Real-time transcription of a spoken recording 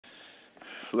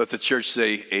Let the church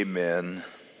say amen.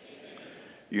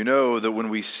 You know that when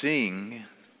we sing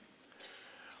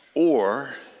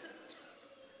or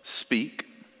speak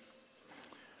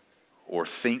or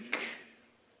think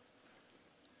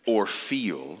or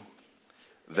feel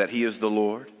that He is the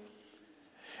Lord,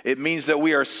 it means that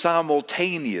we are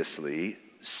simultaneously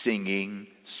singing,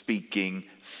 speaking,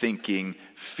 thinking,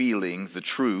 feeling the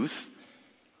truth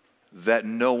that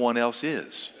no one else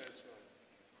is.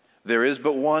 There is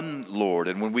but one Lord,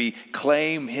 and when we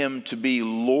claim Him to be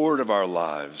Lord of our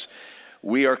lives,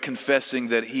 we are confessing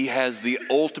that He has the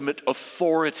ultimate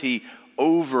authority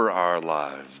over our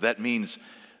lives. That means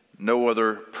no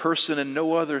other person and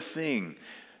no other thing,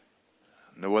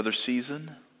 no other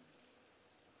season,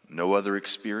 no other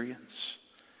experience.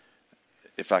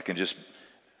 If I can just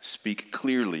speak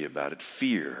clearly about it,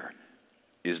 fear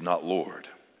is not Lord.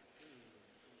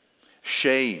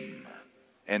 Shame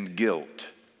and guilt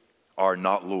are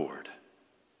not Lord.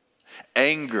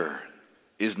 Anger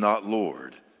is not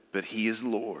Lord, but He is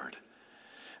Lord.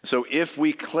 So if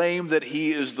we claim that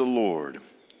He is the Lord,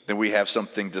 then we have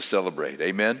something to celebrate.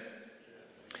 Amen?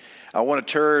 I want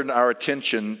to turn our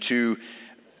attention to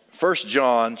 1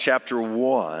 John chapter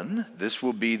 1. This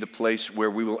will be the place where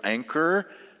we will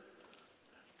anchor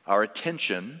our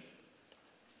attention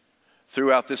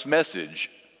throughout this message.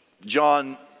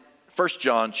 1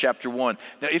 John chapter 1.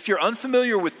 Now, if you're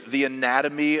unfamiliar with the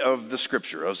anatomy of the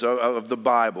Scripture, of the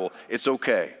Bible, it's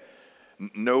okay.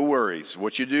 No worries.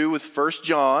 What you do with 1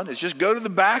 John is just go to the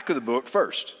back of the book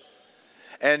first.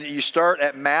 And you start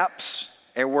at maps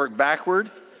and work backward.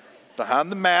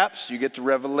 Behind the maps, you get to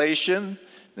Revelation,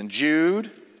 then Jude,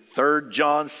 3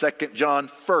 John, 2 John,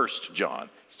 1 John.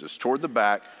 It's just toward the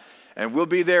back. And we'll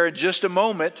be there in just a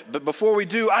moment. But before we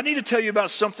do, I need to tell you about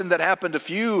something that happened a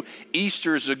few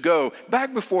Easters ago.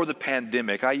 Back before the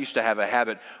pandemic, I used to have a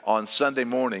habit on Sunday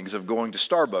mornings of going to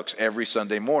Starbucks every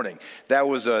Sunday morning. That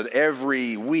was an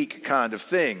every week kind of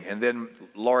thing. And then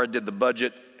Laura did the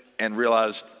budget and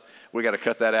realized we got to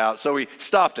cut that out. So we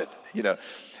stopped it,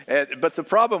 But the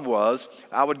problem was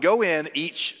I would go in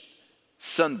each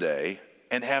Sunday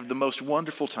and have the most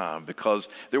wonderful time because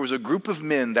there was a group of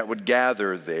men that would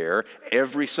gather there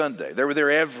every Sunday. They were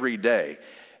there every day.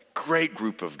 Great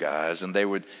group of guys, and they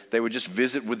would just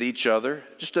visit with each other.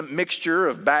 Just a mixture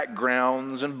of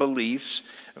backgrounds and beliefs,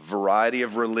 a variety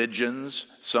of religions,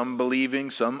 some believing,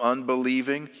 some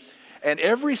unbelieving. And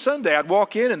every Sunday I'd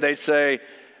walk in and they'd say,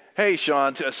 "Hey,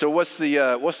 Sean, so what's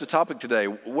the topic today?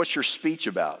 What's your speech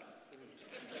about?"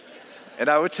 And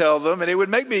I would tell them, and it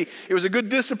was a good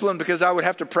discipline because I would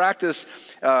have to practice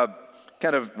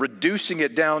kind of reducing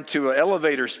it down to an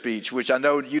elevator speech, which I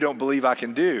know you don't believe I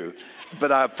can do,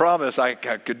 but I promise I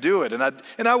could do it. And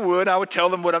I would tell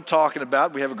them what I'm talking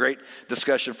about. We have a great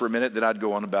discussion for a minute, then I'd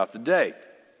go on about the day.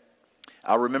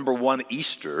 I remember one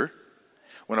Easter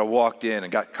when I walked in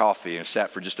and got coffee and sat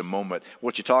for just a moment.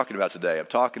 "What you talking about today?" "I'm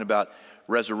talking about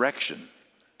resurrection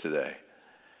today."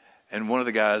 And one of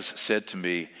the guys said to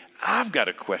me, "I've got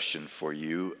a question for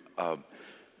you.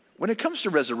 When it comes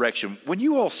to resurrection, when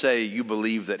you all say you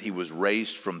believe that He was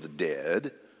raised from the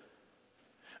dead,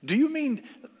 do you mean,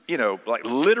 like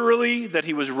literally that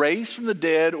He was raised from the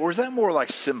dead, or is that more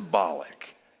like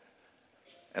symbolic?"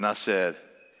 And I said,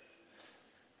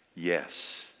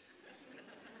 "Yes.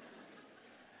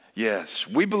 Yes,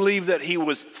 we believe that He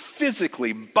was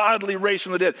physically, bodily raised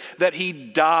from the dead, that He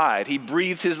died, He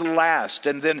breathed His last,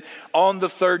 and then on the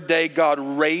third day God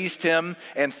raised Him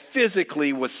and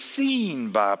physically was seen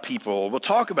by people." We'll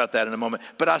talk about that in a moment.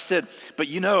 But I said, but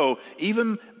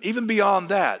even beyond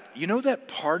that, that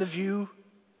part of you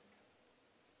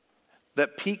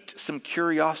that piqued some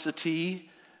curiosity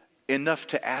enough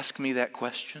to ask me that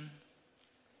question?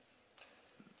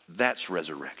 That's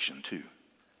resurrection too.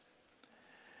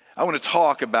 I want to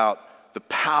talk about the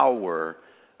power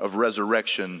of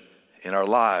resurrection in our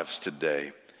lives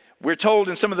today. We're told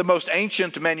in some of the most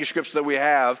ancient manuscripts that we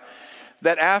have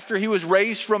that after He was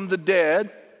raised from the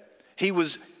dead, He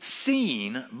was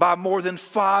seen by more than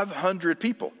 500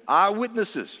 people,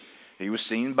 eyewitnesses. He was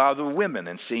seen by the women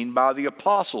and seen by the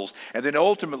apostles, and then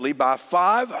ultimately by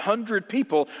 500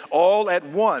 people all at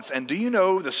once. And do you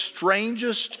know the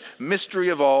strangest mystery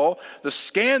of all, the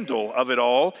scandal of it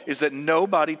all, is that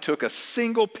nobody took a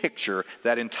single picture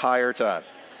that entire time.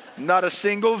 Not a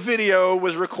single video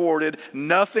was recorded.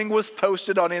 Nothing was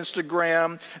posted on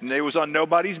Instagram. It was on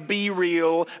nobody's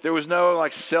BeReal. There was no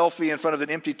selfie in front of an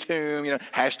empty tomb.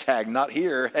 Hashtag not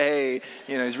here. Hey,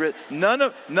 none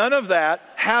of that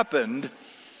happened.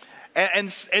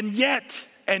 And yet,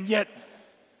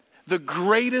 the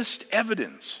greatest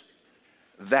evidence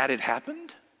that it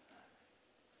happened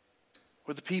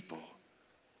were the people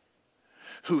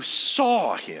who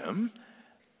saw him,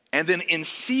 and then in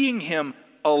seeing him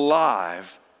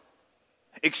alive,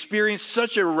 experienced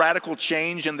such a radical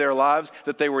change in their lives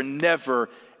that they were never,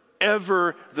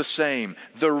 ever the same.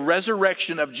 The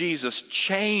resurrection of Jesus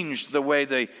changed the way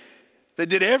they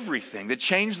did everything. It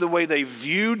changed the way they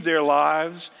viewed their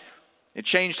lives. It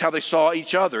changed how they saw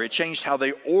each other. It changed how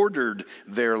they ordered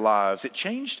their lives. It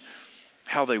changed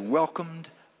how they welcomed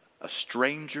a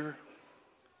stranger.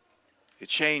 It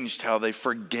changed how they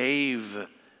forgave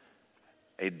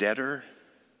a debtor.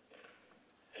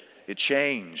 It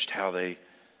changed how they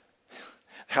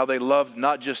loved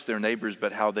not just their neighbors,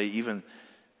 but how they even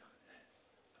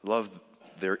loved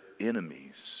their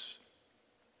enemies.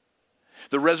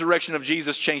 The resurrection of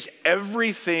Jesus changed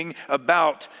everything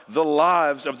about the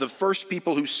lives of the first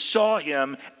people who saw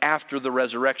him after the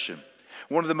resurrection.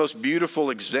 One of the most beautiful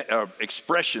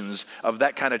expressions of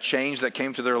that kind of change that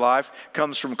came to their life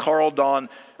comes from Paul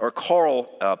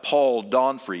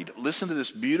Donfried. Listen to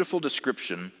this beautiful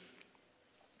description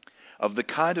of the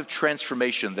kind of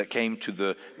transformation that came to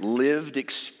the lived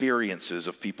experiences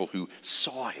of people who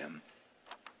saw him.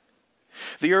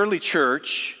 The early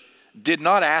church did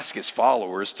not ask its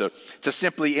followers to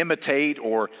simply imitate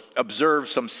or observe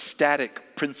some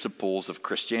static principles of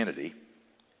Christianity,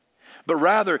 but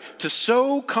rather to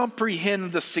so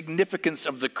comprehend the significance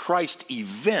of the Christ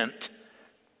event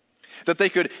that they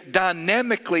could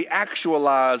dynamically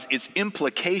actualize its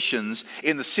implications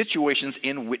in the situations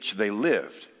in which they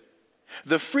lived.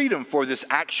 The freedom for this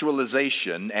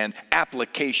actualization and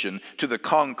application to the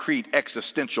concrete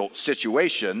existential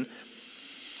situation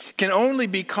can only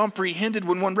be comprehended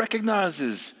when one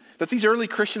recognizes that these early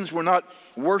Christians were not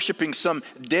worshiping some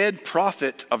dead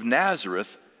prophet of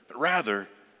Nazareth, but rather,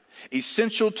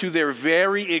 essential to their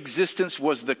very existence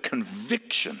was the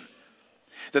conviction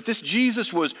that this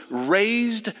Jesus was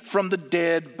raised from the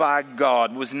dead by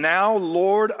God, was now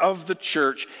Lord of the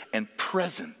church and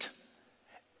present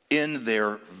in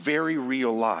their very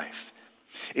real life.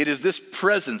 It is this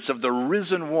presence of the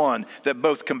risen one that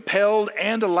both compelled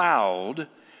and allowed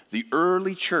the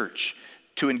early church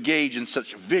to engage in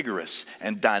such vigorous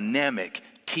and dynamic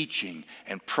teaching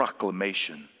and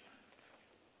proclamation.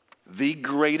 The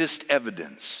greatest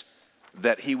evidence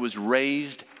that he was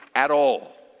raised at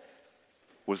all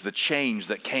was the change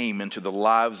that came into the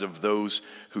lives of those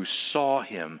who saw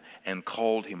him and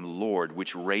called him Lord,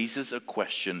 which raises a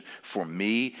question for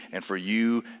me and for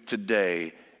you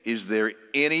today. Is there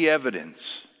any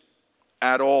evidence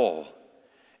at all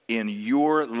in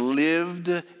your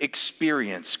lived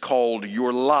experience called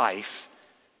your life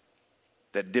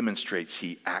that demonstrates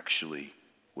he actually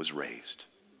was raised?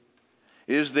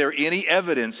 Is there any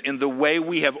evidence in the way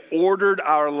we have ordered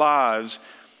our lives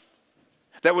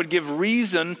that would give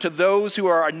reason to those who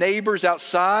are our neighbors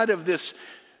outside of this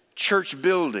church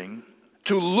building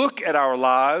to look at our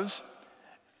lives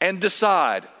and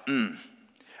decide,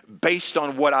 based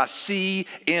on what I see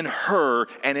in her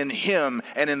and in him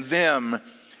and in them,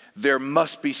 there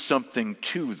must be something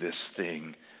to this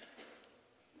thing?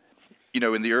 You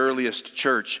know, in the earliest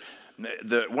church,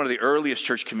 one of the earliest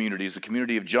church communities, the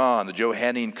community of John, the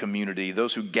Johannine community,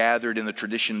 those who gathered in the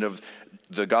tradition of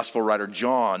the gospel writer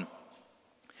John,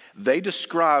 they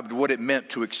described what it meant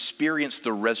to experience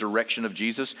the resurrection of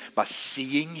Jesus by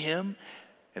seeing him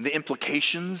and the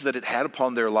implications that it had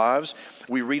upon their lives.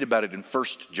 We read about it in 1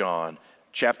 John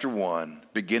chapter 1,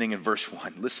 beginning in verse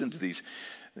 1. Listen to these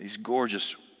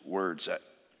gorgeous words.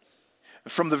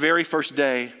 From the very first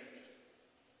day,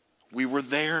 we were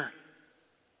there,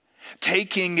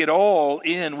 taking it all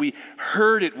in. We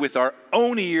heard it with our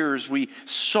own ears. We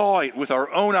saw it with our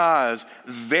own eyes,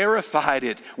 verified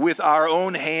it with our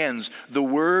own hands. The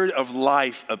word of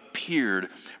life appeared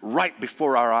right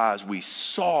before our eyes. We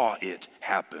saw it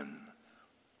happen.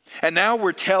 And now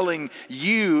we're telling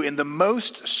you in the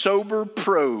most sober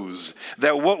prose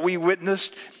that what we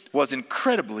witnessed was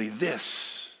incredibly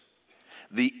this: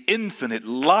 the infinite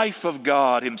life of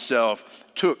God himself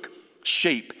took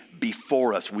shape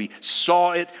before us. We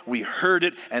saw it, we heard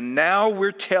it, and now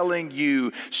we're telling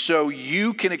you so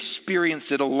you can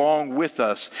experience it along with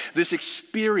us. This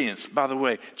experience, by the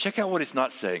way, check out what it's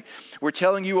not saying. We're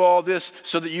telling you all this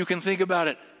so that you can think about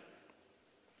it.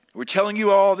 We're telling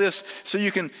you all this so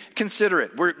you can consider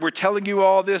it. We're telling you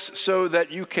all this so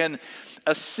that you can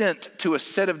assent to a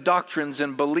set of doctrines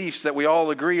and beliefs that we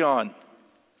all agree on.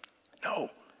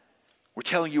 No. We're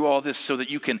telling you all this so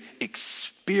that you can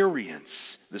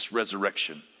experience this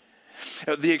resurrection.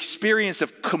 The experience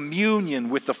of communion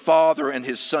with the Father and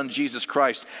his Son, Jesus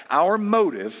Christ. Our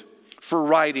motive for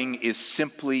writing is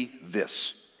simply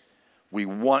this: we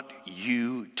want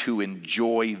you to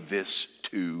enjoy this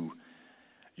too.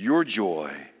 your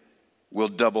joy will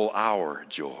double our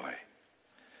joy.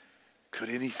 Could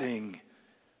anything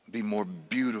be more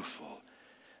beautiful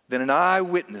than an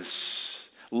eyewitness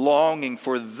longing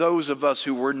for those of us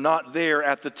who were not there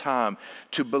at the time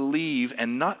to believe,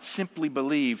 and not simply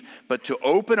believe, but to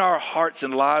open our hearts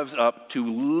and lives up to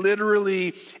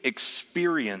literally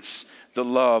experience the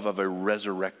love of a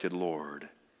resurrected Lord?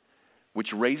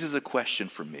 Which raises a question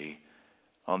for me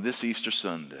on this Easter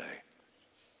Sunday.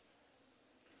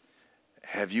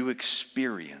 Have you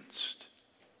experienced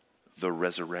the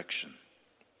resurrection?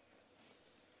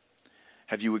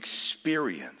 Have you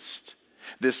experienced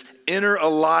this inner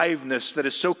aliveness that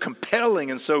is so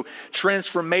compelling and so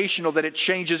transformational that it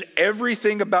changes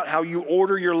everything about how you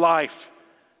order your life?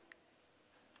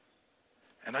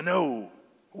 And I know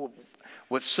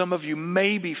what some of you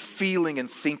may be feeling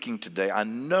and thinking today. I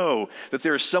know that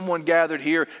there is someone gathered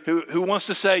here who wants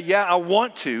to say, yeah, I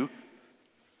want to.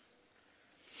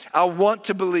 I want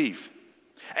to believe.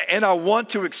 And I want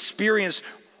to experience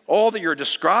all that you're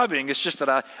describing. It's just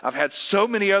that I've had so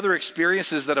many other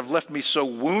experiences that have left me so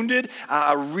wounded.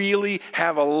 I really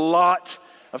have a lot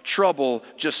of trouble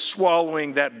just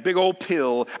swallowing that big old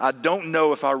pill. I don't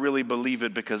know if I really believe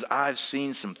it because I've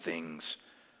seen some things.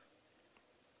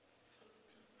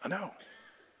 I know.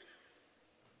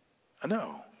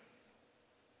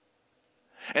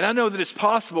 And I know that it's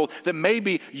possible that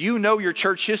maybe you know your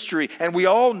church history, and we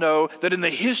all know that in the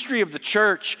history of the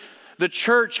church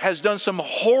has done some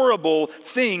horrible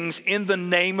things in the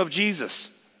name of Jesus.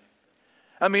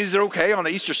 I mean, is it okay on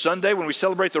Easter Sunday when we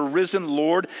celebrate the risen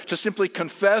Lord to simply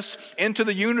confess into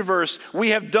the universe we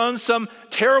have done some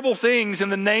terrible things in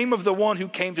the name of the one who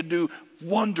came to do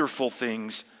wonderful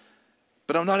things?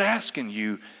 But I'm not asking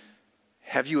you,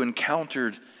 have you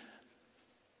encountered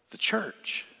the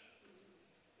church?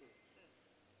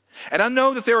 And I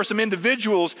know that there are some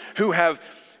individuals who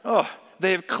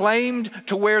they have claimed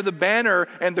to wear the banner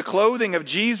and the clothing of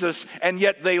Jesus, and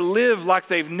yet they live like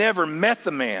they've never met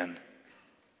the man.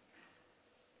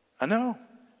 I know.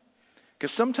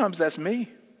 Because sometimes that's me.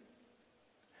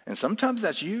 And sometimes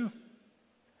that's you.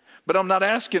 But I'm not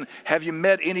asking, have you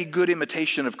met any good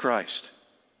imitation of Christ?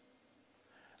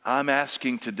 I'm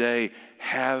asking today,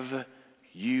 have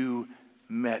you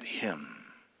met him?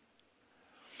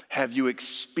 Have you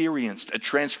experienced a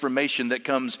transformation that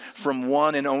comes from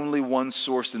one and only one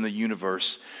source in the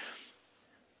universe?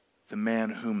 The man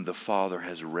whom the Father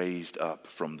has raised up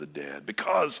from the dead.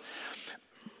 Because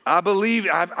I believe,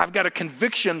 I've got a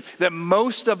conviction that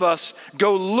most of us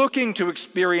go looking to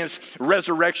experience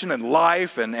resurrection and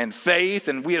life and faith,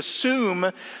 and we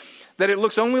assume that it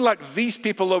looks only like these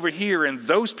people over here and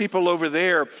those people over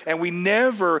there, and we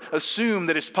never assume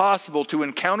that it's possible to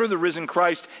encounter the risen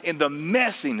Christ in the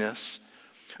messiness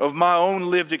of my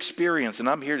own lived experience. And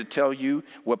I'm here to tell you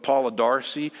what Paula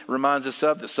Darcy reminds us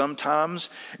of, that sometimes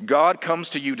God comes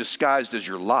to you disguised as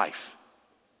your life.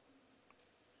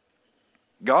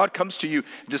 God comes to you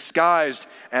disguised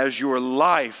as your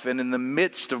life, and in the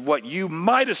midst of what you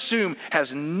might assume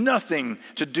has nothing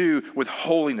to do with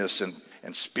holiness and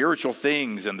spiritual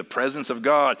things and the presence of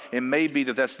God. It may be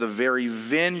that that's the very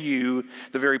venue,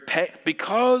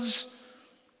 because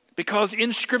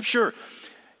in Scripture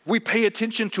we pay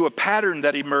attention to a pattern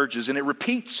that emerges, and it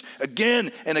repeats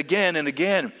again and again and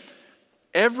again.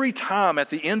 Every time at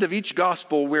the end of each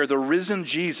gospel where the risen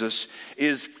Jesus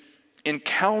is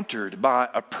encountered by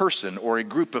a person or a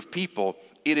group of people,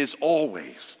 it is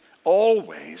always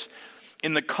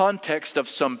in the context of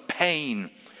some pain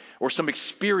or some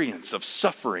experience of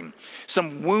suffering,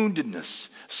 some woundedness,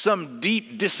 some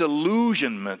deep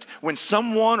disillusionment, when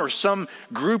someone or some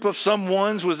group of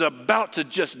someones was about to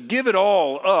just give it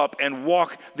all up and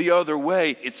walk the other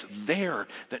way. It's there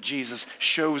that Jesus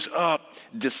shows up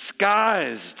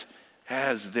disguised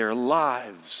as their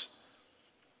lives.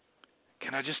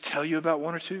 Can I just tell you about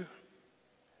one or two?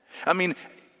 I mean,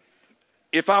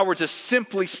 if I were to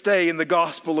simply stay in the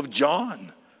Gospel of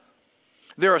John,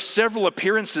 there are several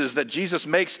appearances that Jesus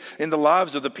makes in the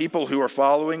lives of the people who are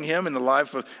following him in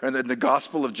the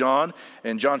Gospel of John,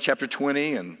 in John chapter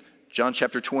 20 and John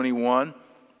chapter 21.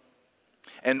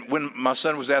 And when my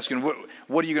son was asking,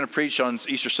 what are you going to preach on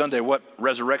Easter Sunday? What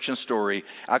resurrection story?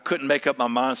 I couldn't make up my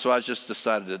mind, so I just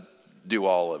decided to do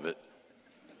all of it.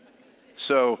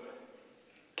 So,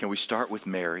 can we start with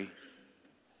Mary?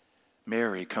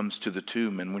 Mary comes to the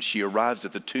tomb, and when she arrives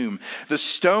at the tomb, the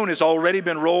stone has already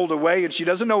been rolled away, and she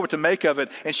doesn't know what to make of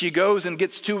it. And she goes and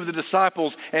gets two of the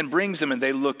disciples and brings them, and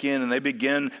they look in, and they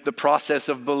begin the process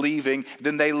of believing.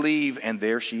 Then they leave, and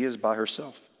there she is by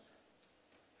herself.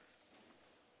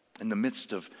 In the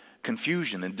midst of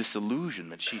confusion and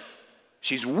disillusionment,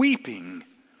 she's weeping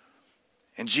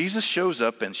And Jesus shows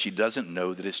up and she doesn't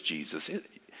know that it's Jesus.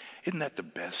 Isn't that the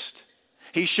best?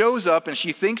 He shows up and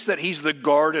she thinks that he's the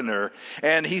gardener.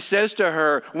 And he says to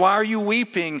her, "Why are you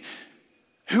weeping?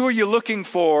 Who are you looking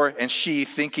for?" And she,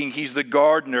 thinking he's the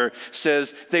gardener,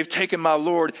 says, "They've taken my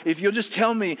Lord. If you'll just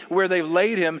tell me where they've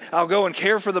laid him, I'll go and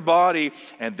care for the body."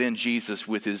 And then Jesus,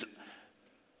 with his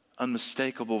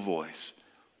unmistakable voice,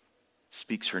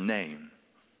 speaks her name,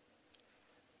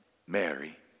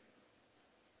 Mary.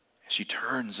 She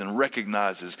turns and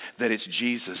recognizes that it's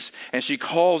Jesus. And she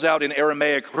calls out in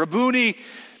Aramaic, "Rabboni,"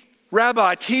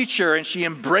 Rabbi, teacher, and she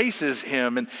embraces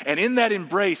him. And in that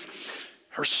embrace,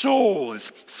 her soul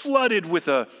is flooded with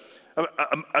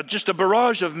just a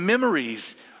barrage of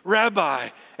memories. Rabbi,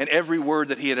 and every word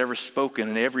that he had ever spoken,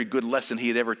 and every good lesson he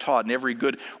had ever taught, and every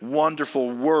good wonderful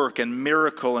work and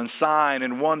miracle and sign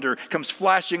and wonder comes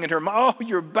flashing in her mind. "Oh,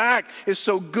 you're back. It's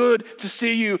so good to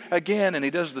see you again." And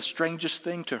he does the strangest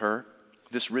thing to her,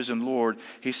 this risen Lord.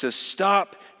 He says,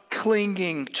 "Stop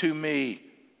clinging to me."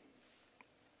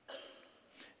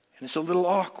 And it's a little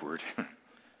awkward.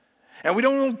 And we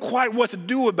don't know quite what to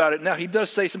do about it. Now, he does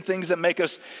say some things that make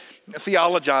us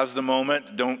theologize the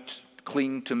moment. Don't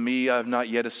cling to me, I've not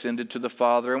yet ascended to the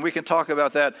Father. And we can talk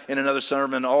about that in another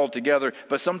sermon altogether.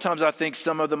 But sometimes I think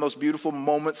some of the most beautiful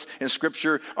moments in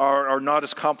Scripture are not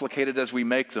as complicated as we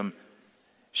make them.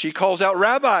 She calls out,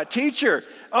 "Rabbi, teacher."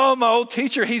 "Oh, my old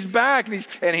teacher, he's back."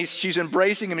 And she's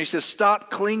embracing him. He says, "Stop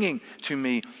clinging to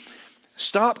me.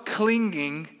 Stop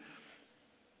clinging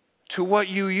to what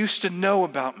you used to know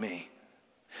about me.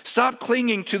 Stop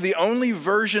clinging to the only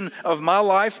version of my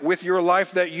life with your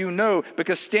life that you know,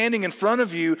 because standing in front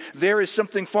of you, there is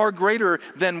something far greater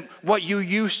than what you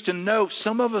used to know."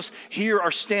 Some of us here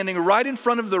are standing right in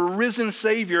front of the risen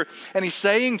Savior, and he's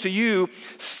saying to you,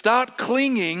 stop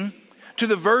clinging to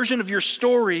the version of your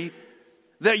story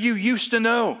that you used to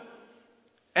know.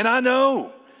 And I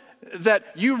know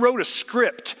that you wrote a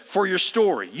script for your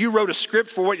story. You wrote a script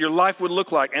for what your life would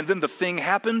look like, and then the thing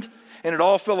happened, and it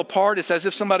all fell apart. It's as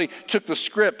if somebody took the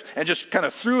script and just kind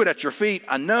of threw it at your feet.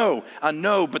 I know,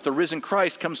 but the risen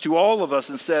Christ comes to all of us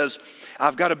and says,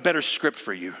 "I've got a better script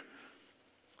for you.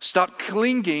 Stop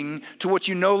clinging to what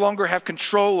you no longer have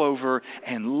control over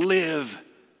and live."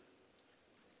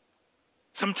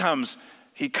 Sometimes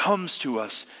he comes to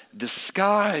us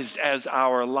disguised as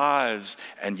our lives,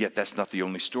 and yet that's not the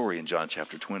only story in John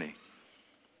chapter 20.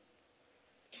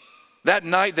 That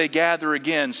night they gather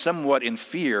again, somewhat in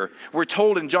fear. We're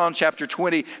told in John chapter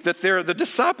 20 that the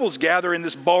disciples gather in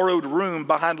this borrowed room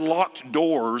behind locked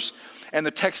doors. And the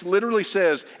text literally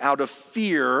says, out of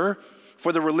fear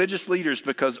for the religious leaders,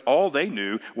 because all they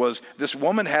knew was this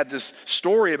woman had this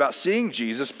story about seeing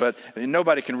Jesus, but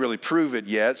nobody can really prove it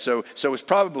yet. So it's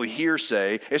probably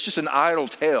hearsay. It's just an idle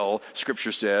tale,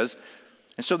 Scripture says.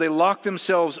 And so they lock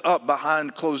themselves up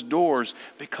behind closed doors,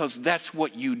 because that's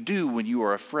what you do when you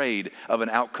are afraid of an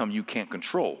outcome you can't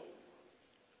control.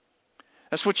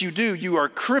 That's what you do. You are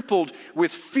crippled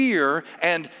with fear,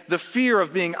 and the fear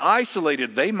of being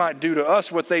isolated. They might do to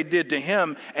us what they did to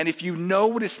him. And if you know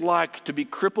what it's like to be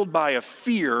crippled by a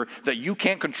fear that you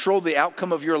can't control the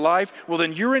outcome of your life, well,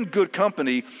 then you're in good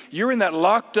company. You're in that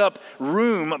locked up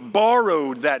room,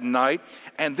 borrowed that night,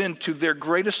 and then to their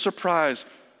greatest surprise,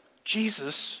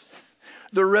 Jesus,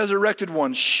 the resurrected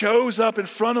one, shows up in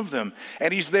front of them,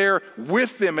 and he's there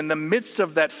with them in the midst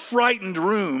of that frightened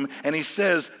room, and he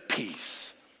says,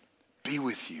 "Peace be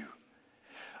with you.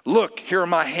 Look, here are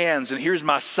my hands, and here's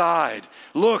my side.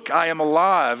 Look, I am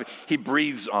alive." He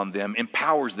breathes on them,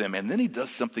 empowers them, and then he does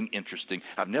something interesting.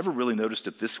 I've never really noticed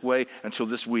it this way until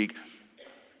this week.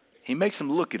 He makes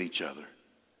them look at each other.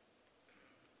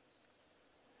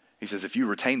 He says, if you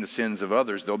retain the sins of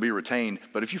others, they'll be retained.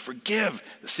 But if you forgive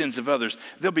the sins of others,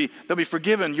 they'll be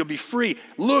forgiven. You'll be free.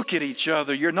 Look at each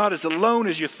other. You're not as alone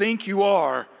as you think you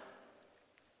are.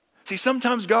 See,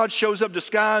 sometimes God shows up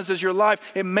disguised as your life.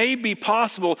 It may be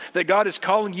possible that God is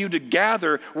calling you to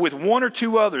gather with one or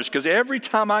two others, because every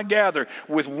time I gather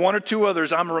with one or two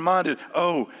others, I'm reminded,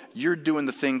 oh, you're doing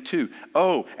the thing too.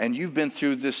 Oh, and you've been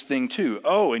through this thing too.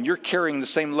 Oh, and you're carrying the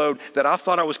same load that I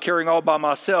thought I was carrying all by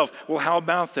myself. Well, how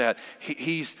about that?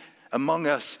 He's among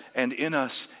us and in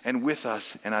us and with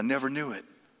us, and I never knew it.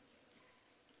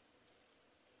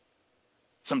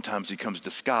 Sometimes he comes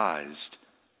disguised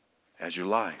as your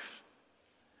life.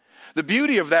 The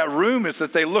beauty of that room is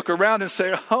that they look around and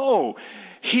say, oh,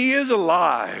 he is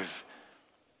alive.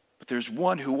 But there's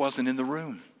one who wasn't in the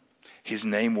room. His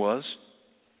name was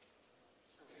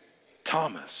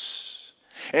Thomas.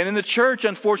 And in the church,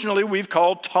 unfortunately, we've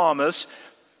called Thomas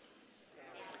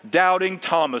doubting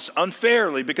Thomas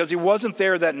unfairly because he wasn't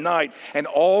there that night. And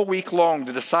all week long,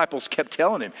 the disciples kept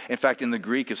telling him. In fact, in the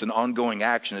Greek, it's an ongoing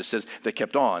action. It says they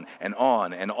kept on and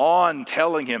on and on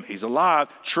telling him, he's alive.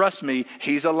 Trust me,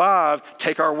 he's alive.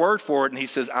 Take our word for it. And he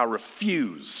says, I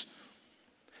refuse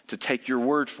to take your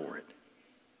word for it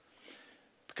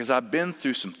because I've been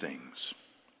through some things.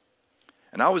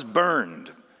 And I was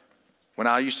burned when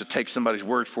I used to take somebody's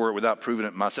word for it without proving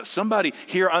it myself. Somebody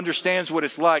here understands what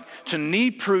it's like to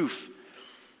need proof.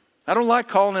 I don't like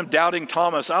calling him doubting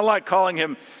Thomas. I like calling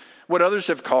him what others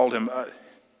have called him,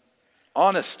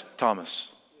 honest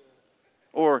Thomas.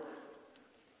 Or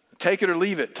take it or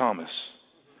leave it Thomas.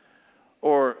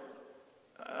 Or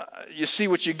you see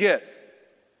what you get.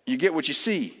 You get what you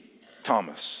see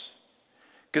Thomas.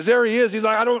 Because there he is. He's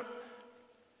like,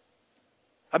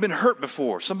 I've been hurt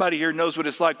before. Somebody here knows what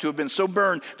it's like to have been so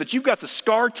burned that you've got the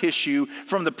scar tissue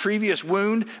from the previous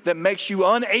wound that makes you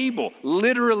unable,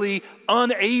 literally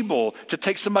unable to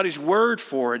take somebody's word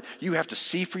for it. You have to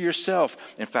see for yourself.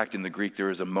 In fact, in the Greek, there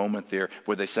is a moment there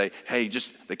where they say, hey,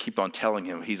 they keep on telling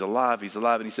him, he's alive, he's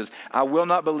alive. And he says, I will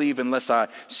not believe unless I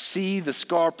see the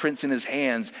scar prints in his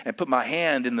hands and put my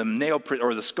hand in the nail print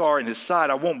or the scar in his side.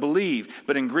 I won't believe.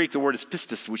 But in Greek, the word is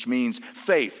pistis, which means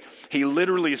faith. He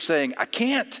literally is saying, I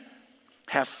can't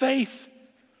have faith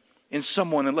in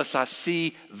someone unless I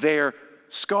see their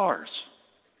scars.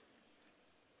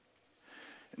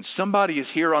 And somebody is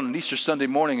here on an Easter Sunday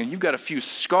morning and you've got a few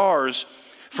scars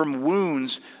from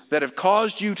wounds that have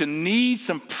caused you to need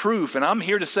some proof. And I'm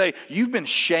here to say you've been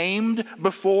shamed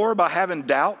before by having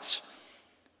doubts.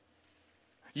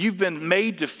 You've been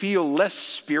made to feel less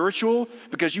spiritual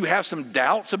because you have some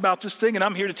doubts about this thing. And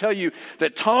I'm here to tell you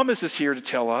that Thomas is here to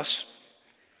tell us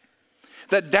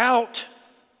that doubt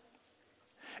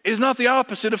is not the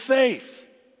opposite of faith.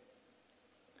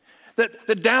 That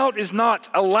the doubt is not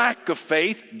a lack of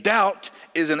faith. Doubt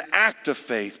is an act of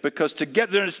faith because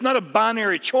together it's not a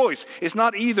binary choice. It's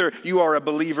not either you are a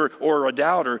believer or a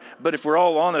doubter. But if we're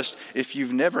all honest, if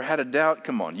you've never had a doubt,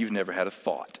 come on, you've never had a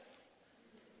thought.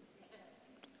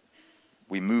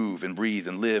 We move and breathe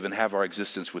and live and have our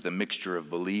existence with a mixture of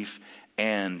belief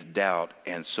and doubt.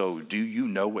 And so do you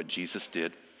know what Jesus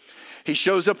did? He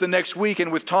shows up the next week,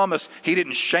 and with Thomas, he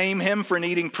didn't shame him for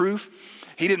needing proof.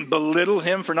 He didn't belittle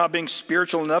him for not being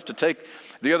spiritual enough to take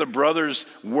the other brother's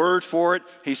word for it.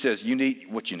 He says, you need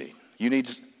what you need. You need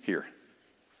here.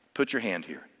 Put your hand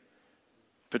here.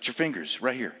 Put your fingers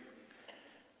right here.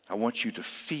 I want you to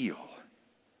feel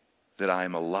that I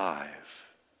am alive.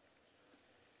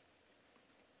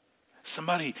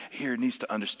 Somebody here needs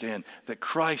to understand that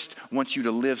Christ wants you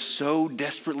to live so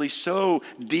desperately, so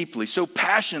deeply, so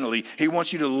passionately. He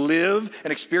wants you to live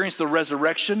and experience the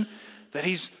resurrection that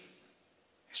he's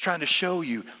trying to show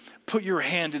you. Put your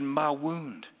hand in my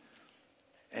wound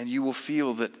and you will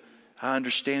feel that I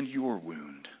understand your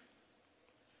wound.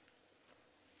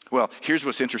 Well, here's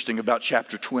what's interesting about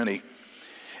chapter 20.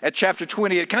 At chapter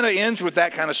 20, it kind of ends with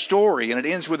that kind of story, and it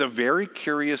ends with a very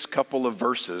curious couple of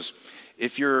verses.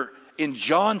 If you're in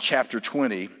John chapter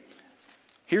 20,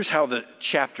 here's how the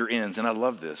chapter ends, and I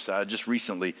love this. I just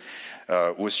recently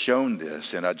was shown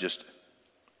this, and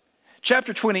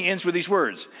chapter 20 ends with these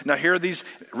words. Now here are these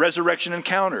resurrection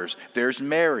encounters. There's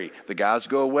Mary. The guys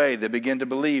go away. They begin to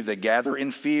believe. They gather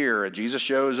in fear. Jesus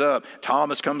shows up.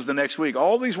 Thomas comes the next week.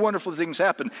 All these wonderful things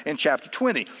happen in chapter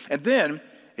 20. And then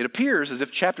it appears as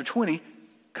if chapter 20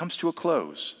 comes to a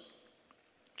close.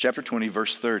 Chapter 20,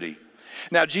 verse 30.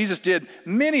 Now, Jesus did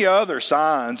many other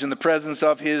signs in the presence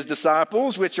of his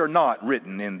disciples, which are not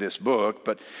written in this book,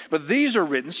 but these are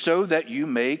written so that you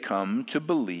may come to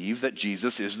believe that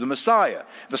Jesus is the Messiah,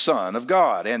 the Son of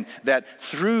God, and that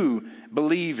through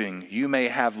believing you may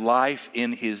have life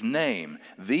in his name.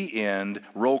 The end,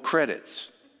 roll credits.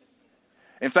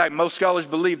 In fact, most scholars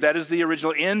believe that is the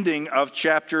original ending of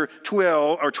chapter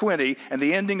 12 or 20 and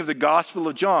the ending of the Gospel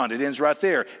of John. It ends right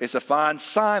there. It's a fine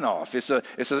sign-off.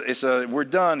 We're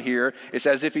done here. It's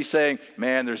as if he's saying,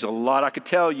 man, there's a lot I could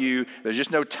tell you. There's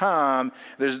just no time.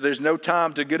 There's no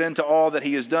time to get into all that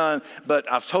he has done. But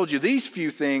I've told you these few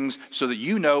things so that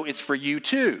you know it's for you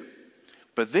too.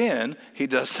 But then he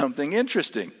does something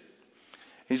interesting.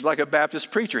 He's like a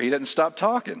Baptist preacher. He doesn't stop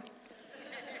talking.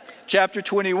 Chapter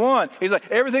 21, he's like,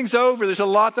 everything's over. There's a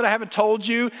lot that I haven't told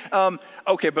you.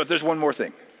 Okay, but there's one more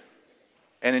thing.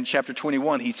 And in chapter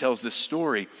 21, he tells this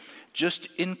story just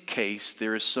in case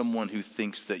there is someone who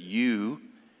thinks that you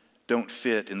don't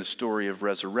fit in the story of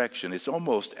resurrection. It's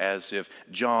almost as if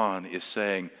John is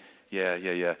saying,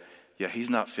 yeah, he's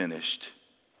not finished.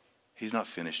 He's not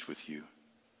finished with you.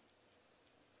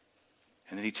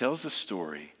 And then he tells the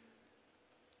story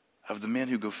of the men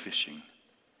who go fishing.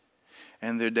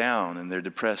 and they're down and they're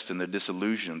depressed and they're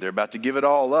disillusioned. They're about to give it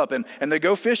all up. And they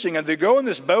go fishing and they go in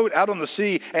this boat out on the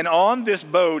sea. And on this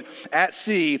boat at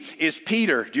sea is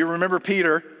Peter. Do you remember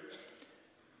Peter?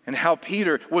 And how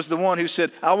Peter was the one who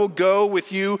said, I will go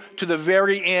with you to the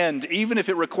very end. Even if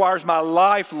it requires my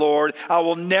life, Lord, I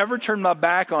will never turn my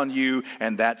back on you.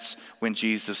 And that's when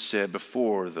Jesus said,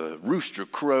 before the rooster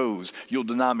crows, you'll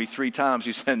deny me 3 times.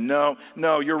 He said, no,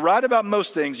 you're right about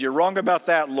most things. You're wrong about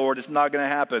that, Lord. It's not going to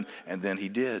happen. And then he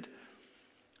did.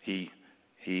 He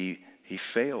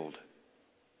failed.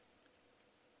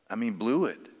 I mean, blew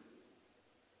it.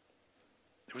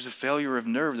 There was a failure of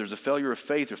nerve. There was a failure of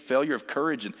faith, a failure of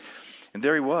courage. And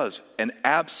there he was, an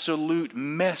absolute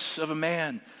mess of a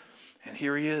man. And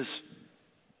here he is,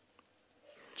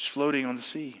 just floating on the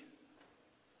sea.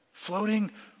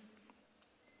 Floating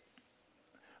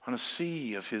on a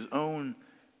sea of his own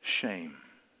shame.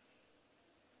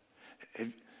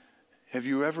 Have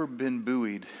you ever been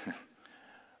buoyed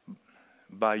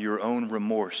by your own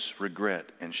remorse, regret,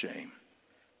 and shame?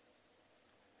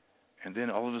 And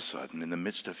then all of a sudden, in the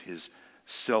midst of his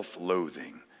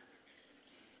self-loathing,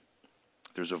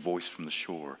 there's a voice from the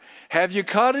shore. Have you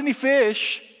caught any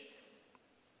fish?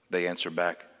 They answer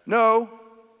back, no.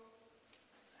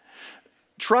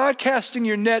 Try casting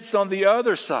your nets on the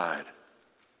other side.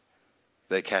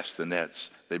 They cast the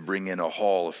nets. They bring in a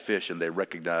haul of fish and they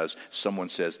recognize, someone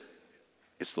says,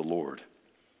 it's the Lord.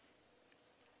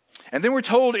 And then we're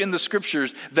told in the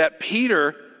scriptures that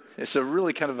Peter, it's a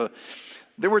really kind of a,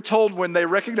 they were told when they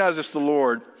recognized it's the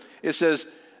Lord, it says,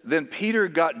 then Peter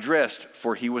got dressed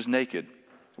for he was naked,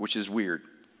 which is weird.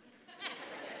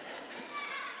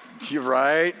 You're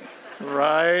right.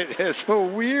 It's so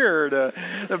weird.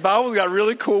 The Bible's got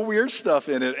really cool, weird stuff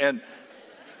in it. And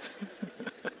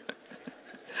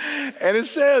it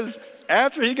says,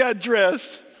 after he got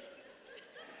dressed,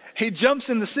 he jumps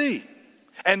in the sea.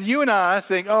 And you and I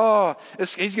think,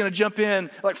 he's going to jump in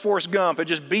like Forrest Gump and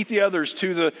just beat the others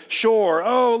to the shore.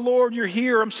 Oh, Lord, you're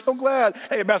here. I'm so glad.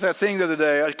 Hey, about that thing the other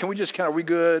day, can we just are we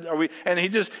good? Are we? And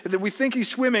we think he's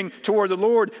swimming toward the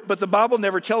Lord, but the Bible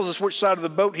never tells us which side of the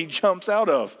boat he jumps out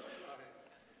of.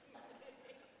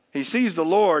 He sees the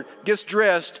Lord, gets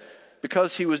dressed.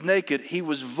 Because he was naked, he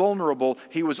was vulnerable.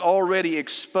 He was already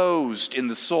exposed in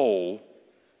the soul.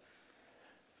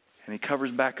 And he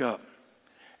covers back up.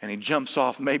 And he jumps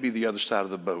off maybe the other side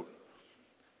of the boat.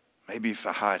 Maybe if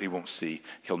I hide, he won't see.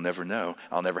 He'll never know.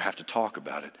 I'll never have to talk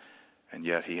about it. And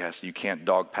yet you can't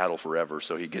dog paddle forever.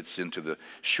 So he gets into the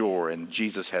shore and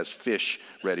Jesus has fish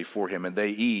ready for him. And they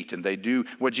eat and they do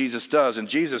what Jesus does. And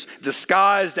Jesus,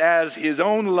 disguised as his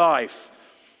own life,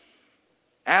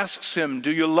 asks him,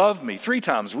 do you love me? 3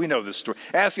 times, we know this story.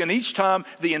 And each time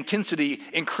the intensity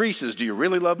increases. Do you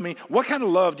really love me? What kind of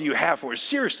love do you have for us?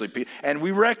 Seriously, Peter. And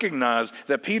we recognize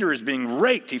that Peter is being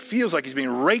raked. He feels like he's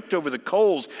being raked over the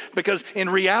coals because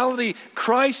in reality,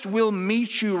 Christ will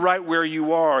meet you right where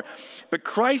you are. But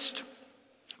Christ,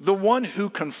 the one who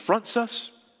confronts us,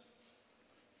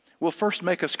 will first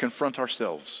make us confront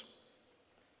ourselves.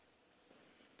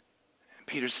 And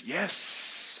Peter said,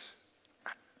 yes.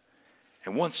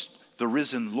 And once the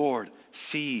risen Lord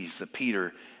sees that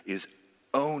Peter is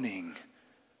owning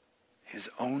his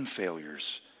own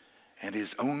failures and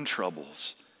his own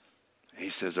troubles, he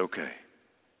says, okay,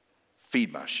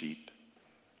 feed my sheep,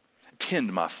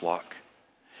 tend my flock.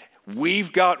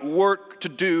 We've got work to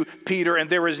do, Peter, and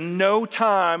there is no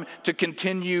time to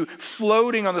continue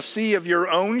floating on the sea of your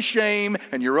own shame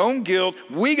and your own guilt.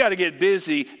 We got to get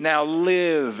busy. Now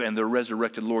live. And the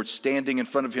resurrected Lord, standing in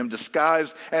front of him,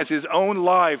 disguised as his own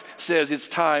life, says it's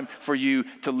time for you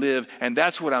to live. And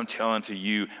that's what I'm telling to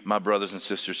you, my brothers and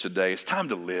sisters, today. It's time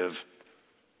to live.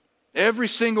 Every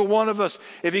single one of us.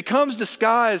 If he comes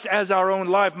disguised as our own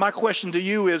life, my question to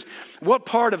you is, what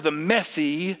part of the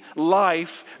messy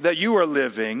life that you are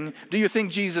living do you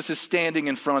think Jesus is standing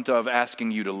in front of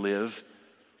asking you to live?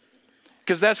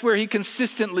 Because that's where he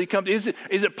consistently comes. Is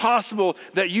it possible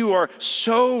that you are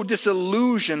so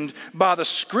disillusioned by the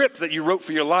script that you wrote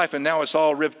for your life and now it's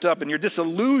all ripped up, and you're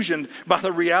disillusioned by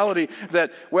the reality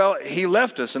that, well, he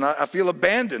left us and I feel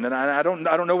abandoned and I don't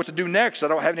know what to do next. I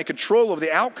don't have any control over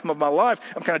the outcome of my life.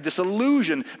 I'm kind of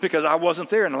disillusioned because I wasn't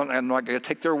there and I'm not going to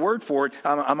take their word for it.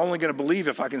 I'm only going to believe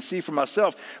if I can see for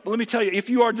myself. But let me tell you, if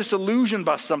you are disillusioned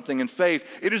by something in faith,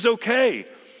 it is okay.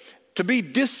 To be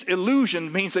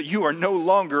disillusioned means that you are no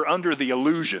longer under the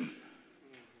illusion.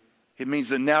 It means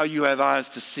that now you have eyes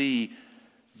to see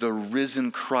the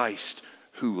risen Christ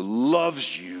who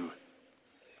loves you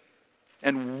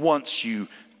and wants you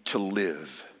to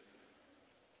live.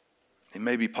 It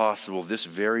may be possible this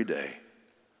very day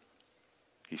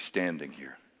he's standing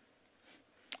here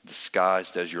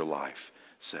disguised as your life,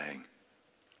 saying,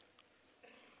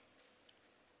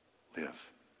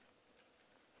 live.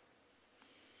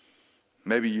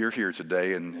 Maybe you're here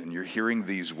today and you're hearing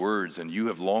these words and you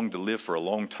have longed to live for a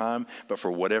long time, but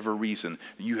for whatever reason,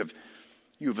 you have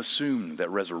assumed that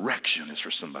resurrection is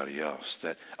for somebody else,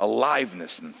 that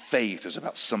aliveness and faith is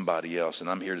about somebody else. And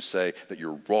I'm here to say that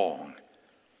you're wrong.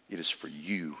 It is for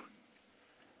you.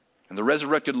 And the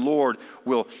resurrected Lord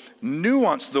will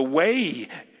nuance the way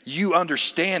you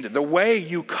understand it, the way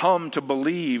you come to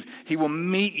believe. He will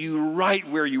meet you right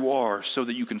where you are so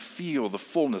that you can feel the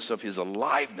fullness of his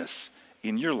aliveness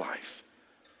in your life.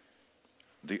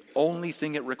 The only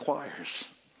thing it requires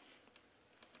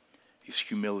is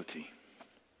humility,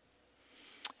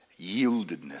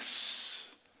 yieldedness,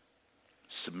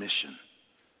 submission.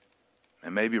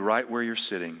 And maybe right where you're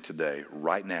sitting today,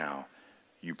 right now,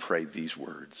 you pray these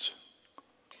words.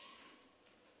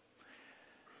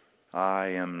 I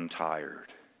am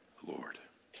tired, Lord.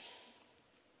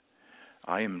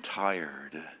 I am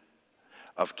tired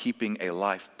of keeping a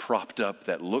life propped up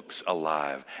that looks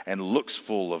alive and looks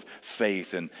full of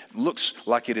faith and looks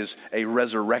like it is a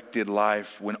resurrected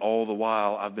life when all the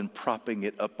while I've been propping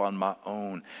it up on my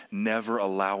own, never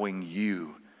allowing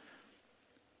you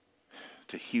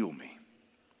to heal me,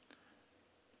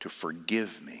 to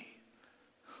forgive me,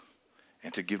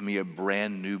 and to give me a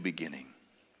brand new beginning.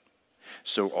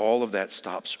 So all of that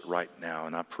stops right now,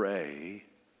 and I pray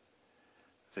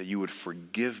that you would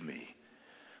forgive me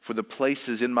for the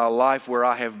places in my life where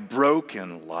I have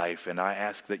broken life, and I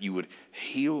ask that you would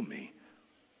heal me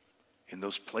in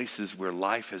those places where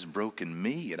life has broken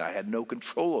me and I had no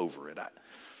control over it.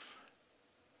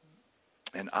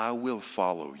 And I will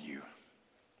follow you,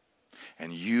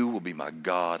 and you will be my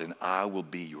God, and I will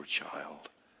be your child.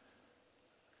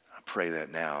 I pray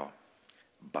that now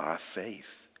by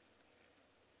faith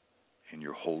in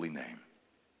your holy name.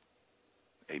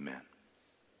 Amen.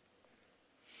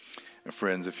 And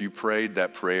friends, if you prayed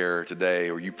that prayer today,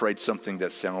 or you prayed something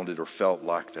that sounded or felt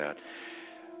like that,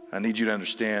 I need you to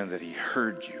understand that he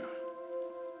heard you.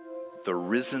 The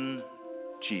risen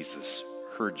Jesus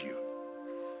heard you.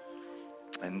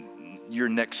 And your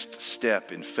next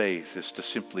step in faith is to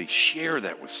simply share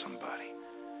that with somebody,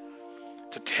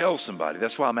 to tell somebody.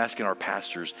 That's why I'm asking our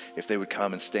pastors if they would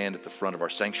come and stand at the front of our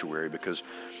sanctuary, because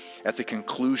at the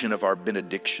conclusion of our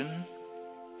benediction,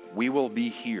 we will be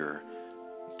here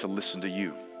to listen to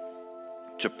you,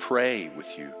 to pray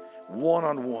with you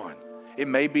one-on-one. It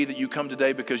may be that you come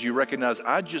today because you recognize,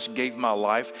 I just gave my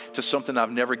life to something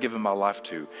I've never given my life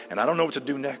to, and I don't know what to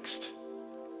do next.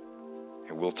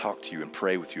 And we'll talk to you and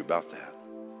pray with you about that.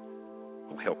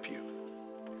 We'll help you.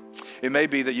 It may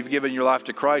be that you've given your life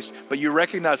to Christ, but you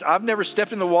recognize, I've never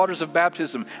stepped in the waters of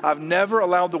baptism. I've never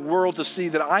allowed the world to see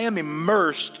that I am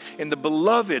immersed in the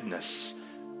belovedness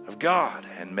of God.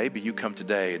 And maybe you come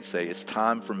today and say, it's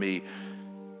time for me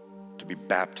to be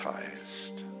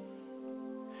baptized.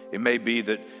 It may be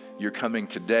that you're coming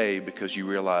today because you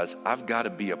realize, I've got to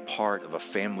be a part of a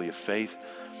family of faith.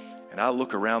 And I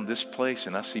look around this place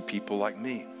and I see people like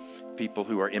me. People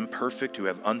who are imperfect, who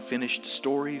have unfinished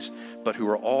stories, but who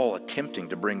are all attempting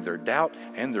to bring their doubt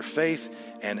and their faith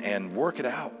and work it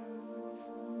out.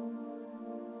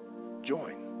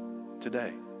 Join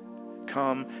today.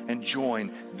 Come and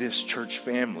join this church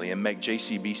family and make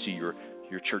JCBC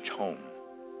your church home.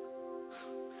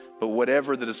 But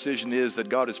whatever the decision is that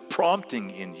God is prompting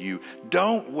in you,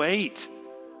 don't wait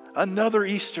another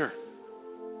Easter.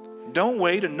 Don't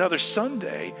wait another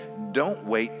Sunday. Don't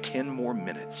wait 10 more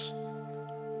minutes.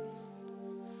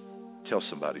 Tell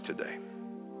somebody today.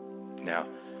 Now,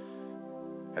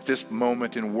 at this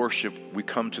moment in worship, we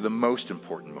come to the most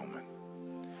important moment.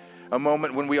 A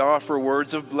moment when we offer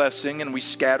words of blessing and we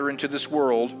scatter into this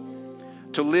world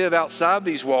to live outside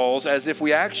these walls as if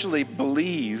we actually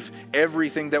believe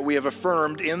everything that we have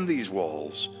affirmed in these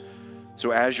walls.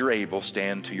 So as you're able,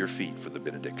 stand to your feet for the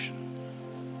benediction.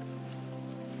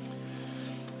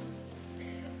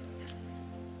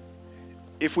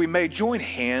 If we may join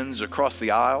hands across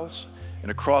the aisles and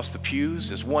across the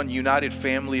pews as one united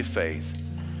family of faith.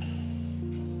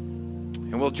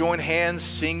 And we'll join hands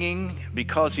singing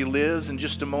Because He Lives in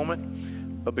just a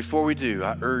moment. But before we do,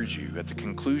 I urge you at the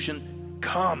conclusion,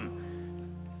 come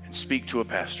and speak to a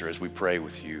pastor as we pray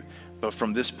with you. But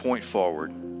from this point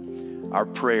forward, our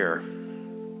prayer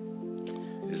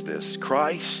is this: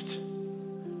 Christ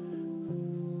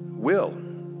will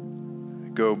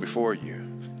go before you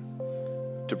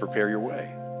to prepare your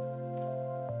way.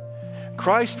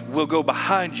 Christ will go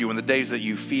behind you in the days that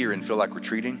you fear and feel like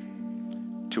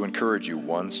retreating, to encourage you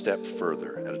one step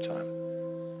further at a time.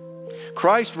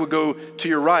 Christ will go to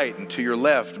your right and to your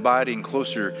left, abiding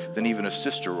closer than even a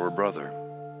sister or brother.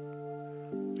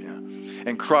 Yeah.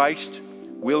 And Christ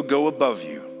will go above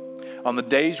you on the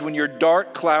days when your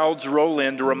dark clouds roll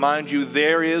in to remind you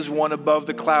there is one above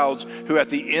the clouds who at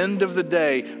the end of the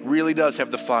day really does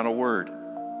have the final word.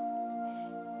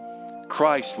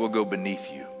 Christ will go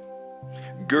beneath you,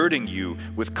 girding you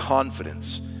with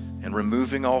confidence and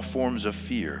removing all forms of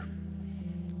fear.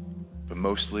 But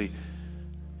mostly,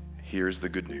 here's the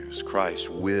good news. Christ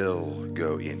will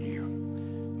go in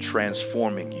you,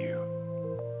 transforming you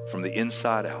from the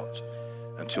inside out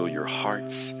until your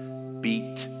hearts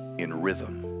beat in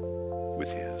rhythm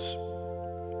with his.